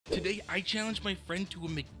Today, I challenged my friend to a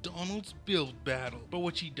McDonald's build battle, but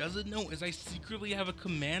what she doesn't know is I secretly have a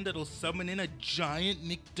command that'll summon in a giant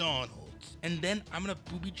McDonald's. And then I'm gonna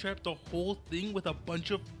booby trap the whole thing with a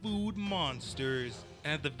bunch of food monsters.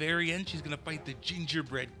 And at the very end, she's gonna fight the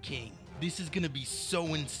gingerbread king. This is gonna be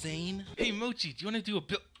so insane. Hey Mochi, do you wanna do a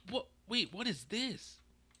build? What? Wait, what is this?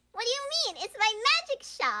 What do you mean? It's my magic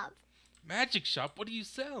shop. Magic shop? What do you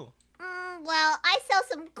sell? Well, I sell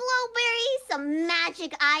some glowberries, some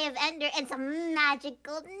magic eye of ender, and some magic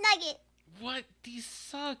gold nugget. What? These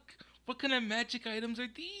suck. What kind of magic items are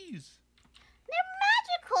these? They're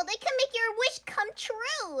magical. They can make your wish come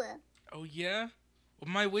true. Oh yeah?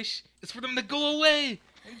 Well, my wish is for them to go away.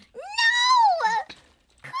 No!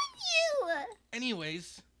 Could you?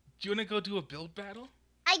 Anyways, do you want to go do a build battle?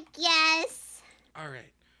 I guess.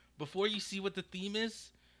 Alright. Before you see what the theme is,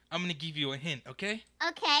 I'm gonna give you a hint, okay?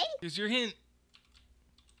 Okay. Here's your hint.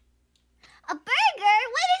 A burger?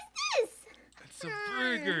 What is this? It's a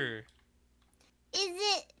burger. Is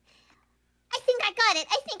it? I think I got it.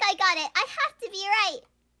 I have to be right.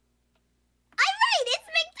 I'm right. It's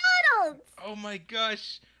McDonald's. Oh my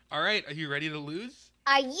gosh. Alright, are you ready to lose?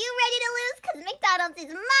 Are you ready to lose? Because McDonald's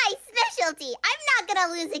is my specialty. I'm not going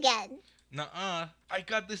to lose again. Nuh-uh. I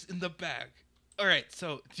got this in the bag. Alright,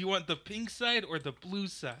 so do you want the pink side or the blue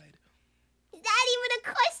side? Is that even a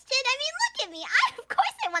question? I mean, look at me. Of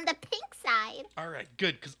course I want the pink side. Alright,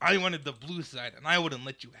 good, because I wanted the blue side and I wouldn't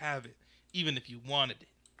let you have it, even if you wanted it.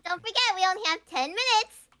 Don't forget, we only have 10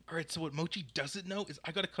 minutes. Alright, so what Mochi doesn't know is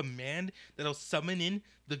I got a command that'll summon in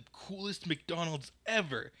the coolest McDonald's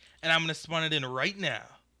ever. And I'm going to spawn it in right now.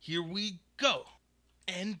 Here we go.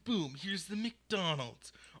 And boom, here's the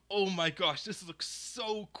McDonald's. Oh my gosh, this looks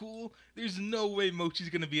so cool. There's no way Mochi's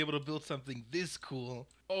going to be able to build something this cool.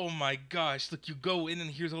 Oh my gosh, look, you go in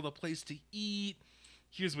and here's all the place to eat.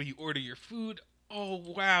 Here's where you order your food. Oh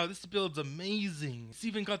wow, this build's amazing. It's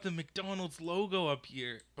even got the McDonald's logo up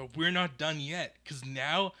here. But we're not done yet, because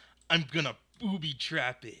now I'm gonna booby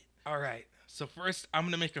trap it. Alright, so first I'm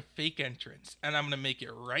gonna make a fake entrance, and I'm gonna make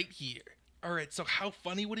it right here. Alright, so how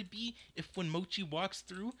funny would it be if when Mochi walks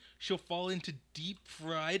through, she'll fall into deep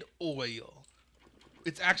fried oil?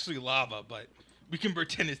 It's actually lava, but we can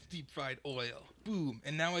pretend it's deep fried oil. Boom,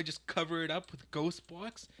 and now I just cover it up with ghost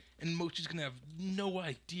blocks, and Mochi's gonna have no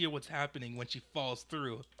idea what's happening when she falls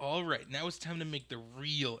through. Alright, now it's time to make the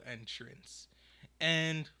real entrance.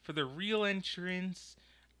 And for the real entrance,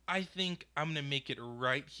 I think I'm gonna make it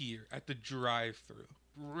right here at the drive-thru.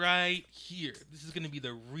 Right here. This is gonna be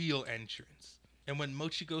the real entrance. And when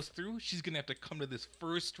Mochi goes through, she's gonna have to come to this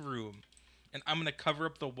first room. And I'm gonna cover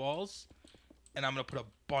up the walls, and I'm gonna put a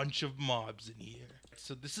bunch of mobs in here.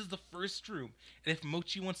 So this is the first room, and if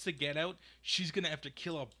Mochi wants to get out, she's gonna have to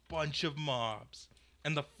kill a bunch of mobs.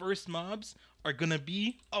 And the first mobs are gonna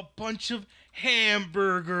be a bunch of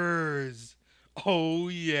hamburgers. Oh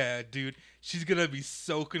yeah, dude. She's gonna be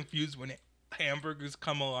so confused when hamburgers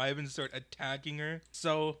come alive and start attacking her.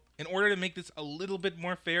 So in order to make this a little bit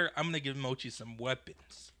more fair, I'm gonna give Mochi some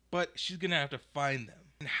weapons. But she's gonna have to find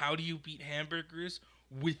them. And how do you beat hamburgers?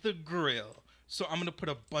 With a grill. So I'm gonna put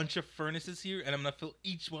a bunch of furnaces here, and I'm gonna fill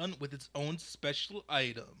each one with its own special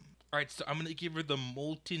item. Alright, so I'm gonna give her the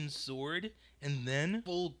molten sword, and then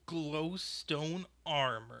full glowstone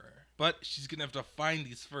armor. But she's gonna have to find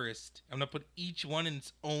these first. I'm gonna put each one in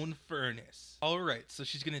its own furnace. Alright, so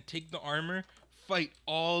she's gonna take the armor, fight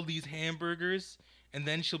all these hamburgers, and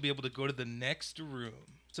then she'll be able to go to the next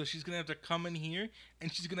room. So she's gonna have to come in here,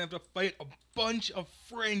 and she's gonna have to fight a bunch of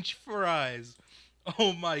French fries.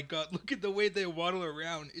 Oh my god, look at the way they waddle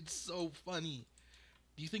around. It's so funny.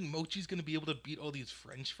 Do you think Mochi's gonna be able to beat all these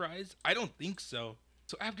French fries? I don't think so.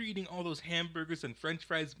 So after eating all those hamburgers and French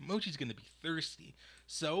fries, Mochi's gonna be thirsty.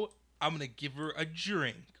 So I'm gonna give her a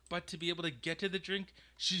drink. But to be able to get to the drink,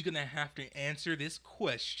 she's gonna have to answer this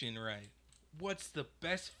question right. What's the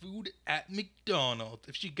best food at McDonald's?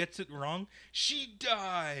 If she gets it wrong, she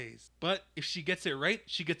dies. But if she gets it right,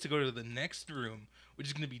 she gets to go to the next room, which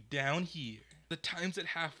is gonna be down here. The time's at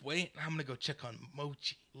halfway, and I'm gonna go check on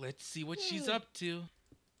Mochi. Let's see what she's up to.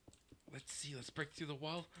 Let's see, let's break through the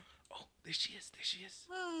wall. Oh, there she is, there she is.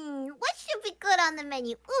 What should be good on the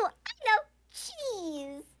menu? Ooh, I know,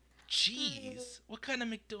 cheese. Cheese? What kind of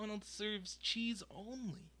McDonald's serves cheese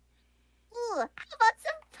only? Ooh, how about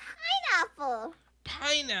some pineapple?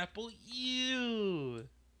 Pineapple? Ew.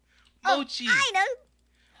 Mochi. Mochi. I know.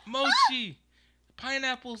 Mochi.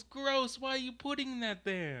 Pineapple's gross. Why are you putting that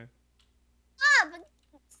there? But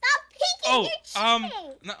stop peeking. You're cheating.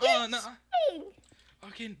 Cheating.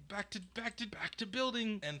 Okay, back to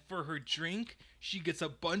building. And for her drink, she gets a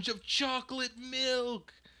bunch of chocolate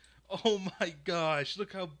milk. Oh my gosh,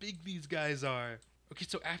 look how big these guys are. Okay,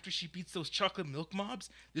 so after she beats those chocolate milk mobs,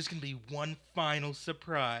 there's gonna be one final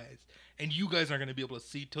surprise. And you guys aren't gonna be able to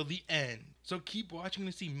see till the end. So keep watching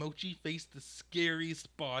to see Mochi face the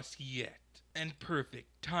scariest boss yet. And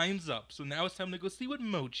perfect, time's up. So now it's time to go see what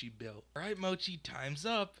Mochi built. Alright, Mochi, time's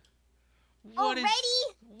up. Already?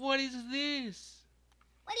 What is this?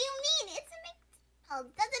 What do you mean? It's a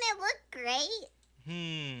McDonald's. Doesn't it look great?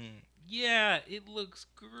 Yeah, it looks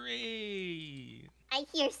great. I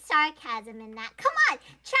hear sarcasm in that. Come on,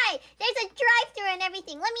 try. There's a drive-thru and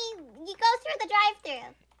everything. You go through the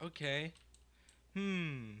drive-thru. Okay.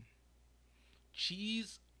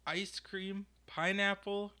 Cheese, ice cream,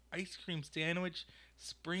 pineapple, ice cream sandwich,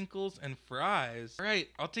 sprinkles, and fries. Alright,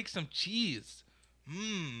 I'll take some cheese.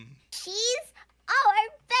 Cheese? Oh, our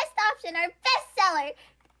best option, our best seller.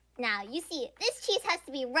 Now, you see, this cheese has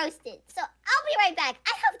to be roasted. So I'll be right back.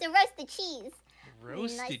 I have to roast the cheese.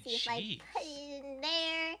 Roasted cheese? If I put it in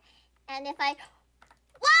there, and if I...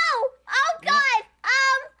 Whoa! Oh, God!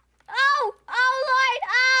 Oh, Lord!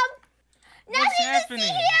 What's Nothing happening? to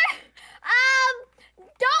see here!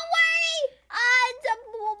 Don't worry!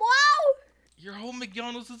 Whoa! Your whole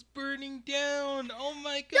McDonald's is burning down! Oh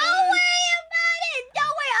my god! Don't worry about it! Don't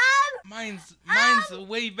worry, Mine's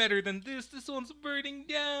way better than this. This one's burning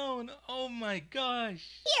down. Oh my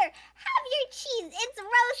gosh. Here, have your cheese. It's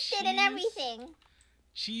roasted and Cheese? everything.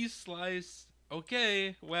 Cheese slice.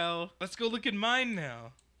 Okay, well, let's go look at mine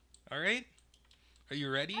now. Alright? Are you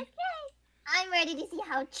ready? Okay. I'm ready to see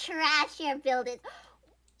how trash your build is.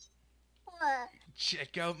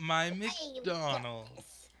 Check out my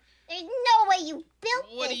McDonald's. There's no way you built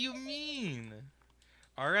What this. do you mean?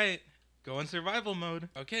 Alright, go in survival mode.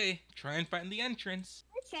 Okay, try and find the entrance.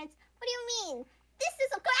 Entrance? What do you mean? This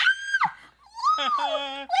is a... Ah!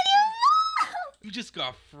 Whoa! What do you... You just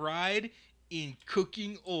got fried in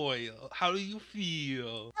cooking oil. How do you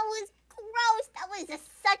feel? That was gross. That was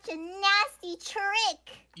such a nasty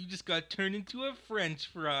trick. You just got turned into a French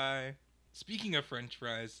fry. Speaking of French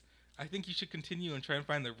fries, I think you should continue and try and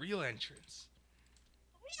find the real entrance.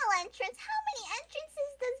 Real entrance? How many entrances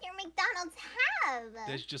does your McDonald's have?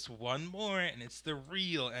 There's just one more, and it's the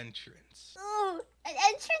real entrance. Ooh, an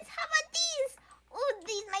entrance? How about these? Ooh,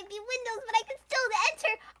 these might be windows, but I can still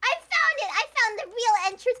enter. I found it. I found the real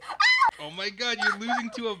entrance. Oh! Oh my god, you're losing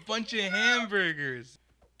to a bunch of hamburgers.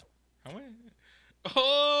 How many?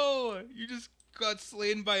 Oh, you just got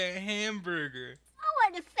slain by a hamburger.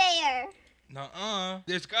 So unfair. Nuh-uh.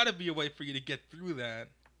 There's gotta be a way for you to get through that.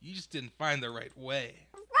 You just didn't find the right way.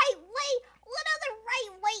 Right way? What other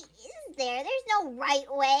right way is there? There's no right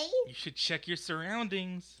way. You should check your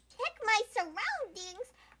surroundings. Check my surroundings?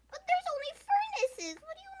 But there's only furnaces.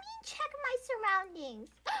 What do you mean check my surroundings?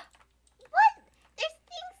 What? There's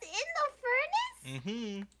things in the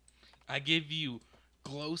furnace? I gave you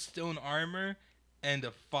glowstone armor and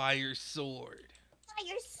a fire sword.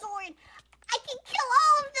 Fire sword. I can kill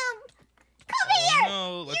all of them. Come here.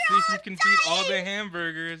 No, let's You're see if you all can beat all the dying.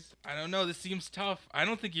 hamburgers. I don't know, this seems tough. I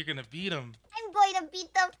don't think you're gonna beat them. I'm going to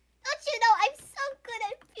beat them. Don't you know I'm so good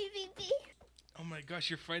at PvP? Oh my gosh,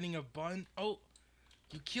 you're fighting a bun? Oh,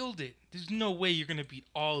 you killed it. There's no way you're gonna beat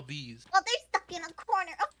all these. Well, they're stuck in a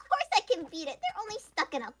corner. Of course I can beat it. They're only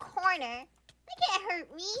stuck in a corner. They can't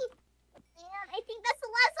hurt me. Man, I think that's the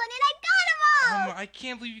last one, and I got them all. I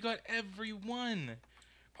can't believe you got every one.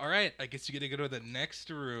 All right, I guess you gotta go to the next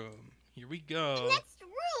room. Here we go. The next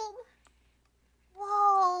room?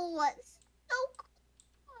 Whoa, so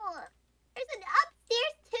cool. There's an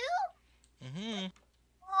upstairs too?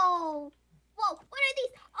 Whoa. Whoa, what are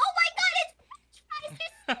these? Oh my god, it's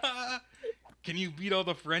French fries. Can you beat all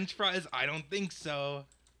the French fries? I don't think so.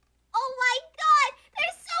 Oh my god,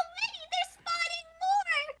 there's so many. They're spawning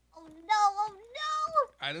more. Oh no, oh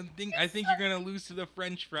no. I think you're gonna lose to the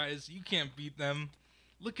French fries. You can't beat them.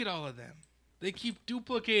 Look at all of them. They keep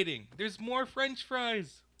duplicating. There's more French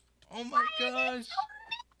fries. Oh my gosh. So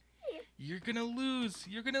many? You're gonna lose.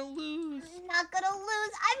 You're gonna lose. I'm not gonna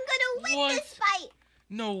lose. I'm gonna win this fight.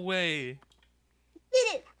 No way.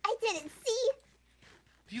 I did it. See?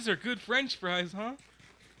 These are good French fries, huh?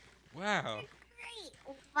 Wow.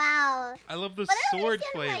 Great. Wow. I love the But I don't sword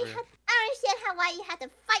understand why flavor. I don't understand why you had to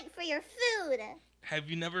fight for your food. Have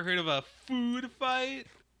you never heard of a food fight?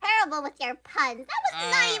 Terrible with your puns. That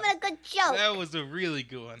was not even a good joke. That was a really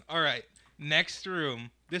good one. All right, next room.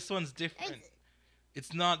 This one's different.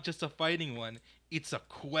 It's not just a fighting one. It's a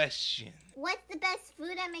question. What's the best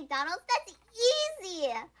food at McDonald's? That's easy.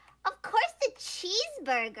 Of course, the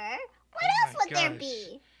cheeseburger. What else would there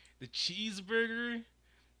be? The cheeseburger?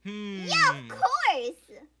 Yeah, of course.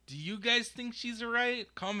 Do you guys think she's right?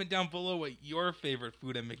 Comment down below what your favorite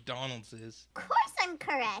food at McDonald's is. Of course I'm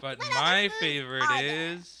correct. But What my other foods favorite are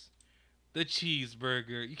there? is the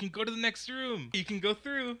cheeseburger. You can go to the next room. You can go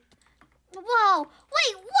through. Whoa!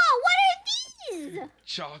 Wait, whoa! What are these?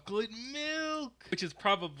 Chocolate milk, which is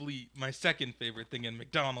probably my second favorite thing in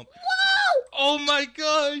McDonald's. Whoa! Oh my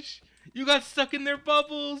gosh! You got stuck in their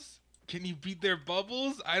bubbles. Can you beat their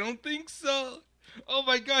bubbles? I don't think so. Oh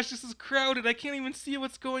my gosh, this is crowded. I can't even see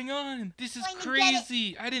what's going on. This is When you get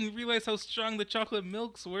crazy. I didn't realize how strong the chocolate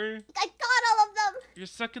milks were. I got all of them. You're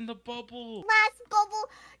stuck in the bubble. Last bubble.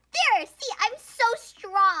 There. See, I'm so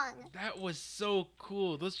strong. That was so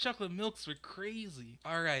cool. Those chocolate milks were crazy.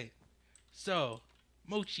 All right. So,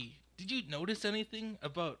 Mochi, did you notice anything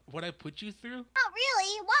about what I put you through? Not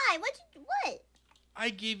really. Why? What? I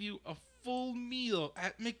gave you a full meal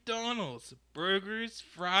at McDonald's. Burgers,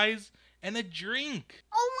 fries, and a drink.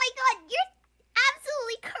 Oh my god, you're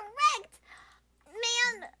absolutely correct.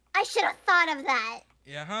 Man, I should have thought of that.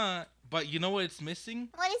 Yeah, huh? But you know what it's missing?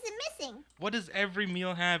 What is it missing? What does every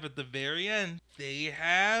meal have at the very end? They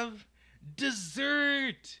have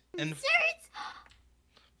dessert. And Desserts?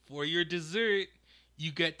 for your dessert,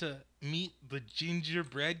 you get to meet the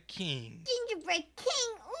gingerbread king. Gingerbread king.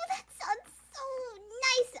 Ooh, that sounds so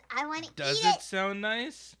nice. I want to eat Does it. it sound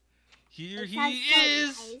nice? Here It he sounds so is.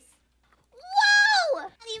 nice. Whoa!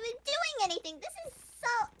 Not even doing anything. This is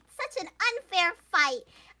such an unfair fight.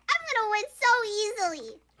 I'm gonna win so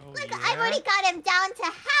easily. Oh, Look, yeah? I've already got him down to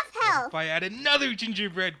half What health. if I add another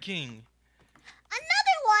gingerbread king?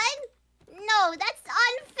 Another one? No, that's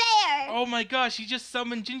unfair. Oh my gosh, he just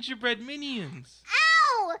summoned gingerbread minions.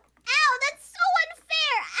 Ow! Ow! That's so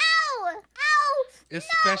unfair! Ow! Ow!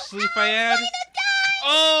 Especially no, if I add... I'm gonna die!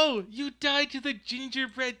 Oh, you died to the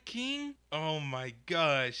gingerbread king? Oh my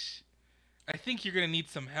gosh. I think you're gonna need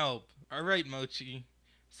some help. Alright, Mochi.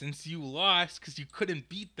 Since you lost because you couldn't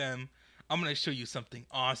beat them, I'm gonna show you something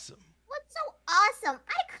awesome. What's so awesome?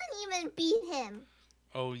 I couldn't even beat him.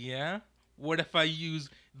 Oh yeah? What if I use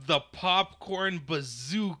the popcorn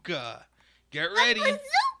bazooka? Get ready. A bazooka!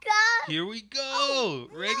 Here we go. Oh,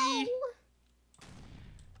 Ready? no.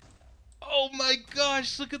 Oh my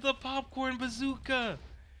gosh, look at the popcorn bazooka.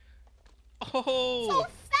 So Oh,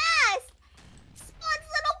 fast! Spawns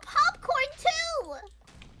little popcorn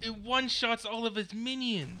too! it one-shots all of his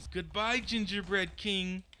minions. Goodbye, gingerbread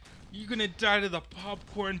king. You're gonna die to the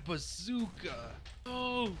popcorn bazooka.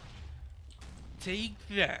 Oh, take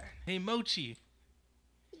that. Hey, Mochi.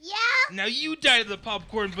 Yeah? Now you die to the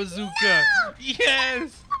popcorn bazooka. No!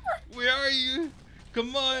 Yes. Where are you?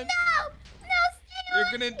 Come on. No! No, stay You're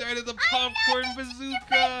away gonna from die to the me. I'm popcorn not the bazooka.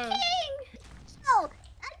 gingerbread king. No,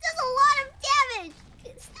 that does a lot of damage.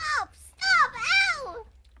 Stop! Stop! Ow!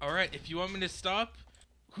 All right, if you want me to stop,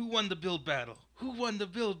 who won the build battle? Who won the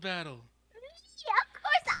build battle? Yeah, of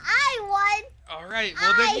course I won. All right,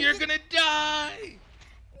 well then I you're did- gonna die.